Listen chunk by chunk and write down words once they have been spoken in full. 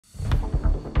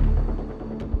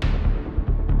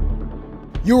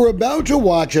You're about to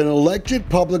watch an elected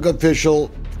public official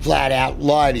flat out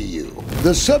lie to you.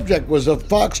 The subject was a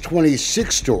Fox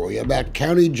 26 story about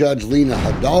County Judge Lina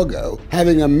Hidalgo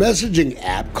having a messaging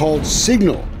app called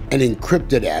Signal, an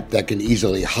encrypted app that can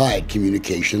easily hide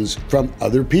communications from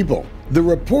other people. The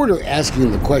reporter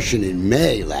asking the question in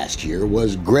May last year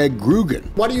was Greg Grugan.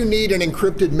 Why do you need an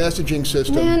encrypted messaging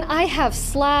system? Man, I have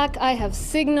Slack, I have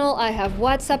Signal, I have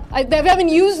WhatsApp. I haven't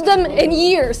used them in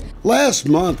years. Last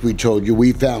month, we told you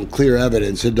we found clear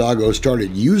evidence Hidalgo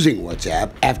started using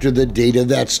WhatsApp after the date of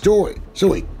that story, so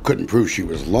we couldn't prove she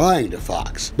was lying to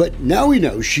Fox. But now we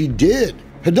know she did.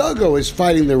 Hidalgo is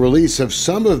fighting the release of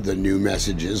some of the new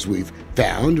messages we've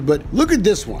found, but look at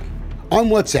this one. On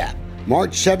WhatsApp,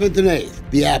 March 7th and 8th,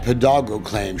 the app Hidalgo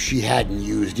claims she hadn't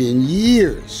used in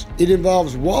years. It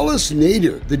involves Wallace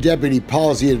Nader, the deputy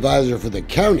policy advisor for the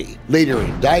county, later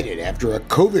indicted after a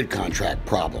COVID contract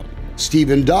problem.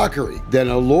 Stephen Dockery, then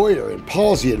a lawyer and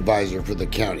policy advisor for the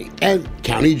county, and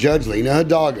County Judge Lina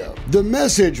Hidalgo. The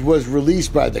message was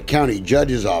released by the county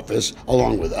judge's office,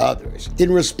 along with others,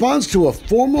 in response to a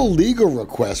formal legal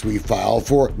request we filed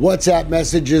for WhatsApp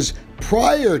messages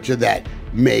prior to that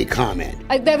May comment.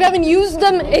 I haven't used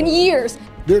them in years.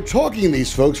 They're talking to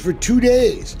these folks for 2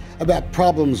 days about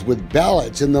problems with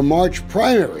ballots in the March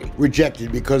primary,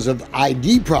 rejected because of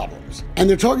ID problems. And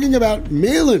they're talking about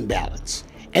mail-in ballots.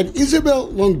 And Isabel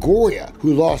Longoria,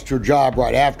 who lost her job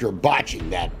right after botching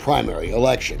that primary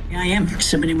election. I am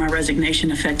submitting my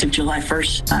resignation effective July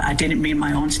 1st. I didn't meet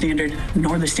my own standard,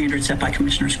 nor the standard set by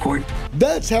Commissioner's Court.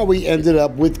 That's how we ended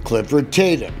up with Clifford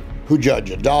Tatum, who Judge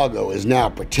Hidalgo is now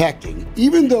protecting,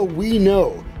 even though we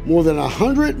know more than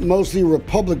 100 mostly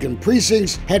Republican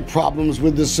precincts had problems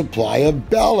with the supply of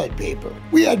ballot paper.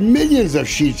 We had millions of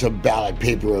sheets of ballot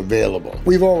paper available.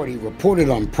 We've already reported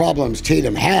on problems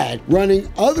Tatum had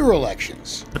running other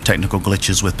elections. The technical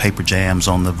glitches with paper jams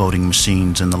on the voting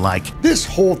machines and the like. This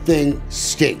whole thing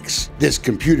stinks. This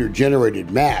computer-generated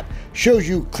map shows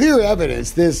you clear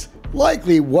evidence this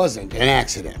likely wasn't an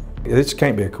accident. This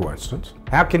can't be a coincidence.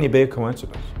 How can it be a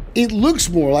coincidence? It looks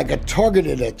more like a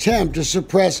targeted attempt to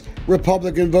suppress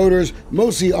Republican voters,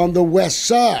 mostly on the West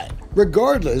Side.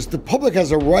 Regardless, the public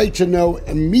has a right to know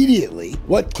immediately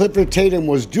what Clifford Tatum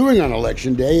was doing on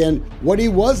Election Day and what he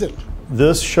wasn't.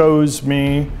 This shows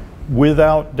me,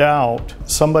 without doubt,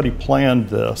 somebody planned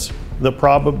this. The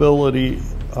probability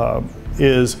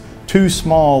is too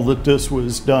small that this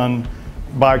was done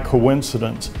by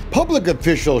coincidence. Public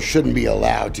officials shouldn't be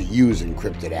allowed to use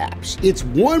encrypted apps. It's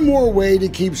one more way to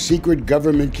keep secret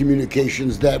government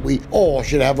communications that we all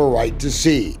should have a right to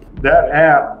see. That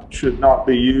app should not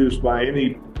be used by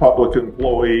any public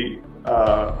employee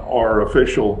or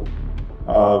official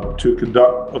to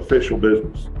conduct official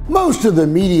business. Most of the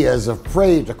media is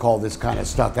afraid to call this kind of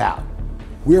stuff out.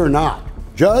 We're not.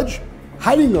 Judge,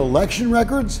 hiding election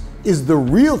records is the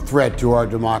real threat to our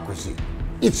democracy.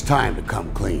 It's time to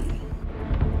come clean.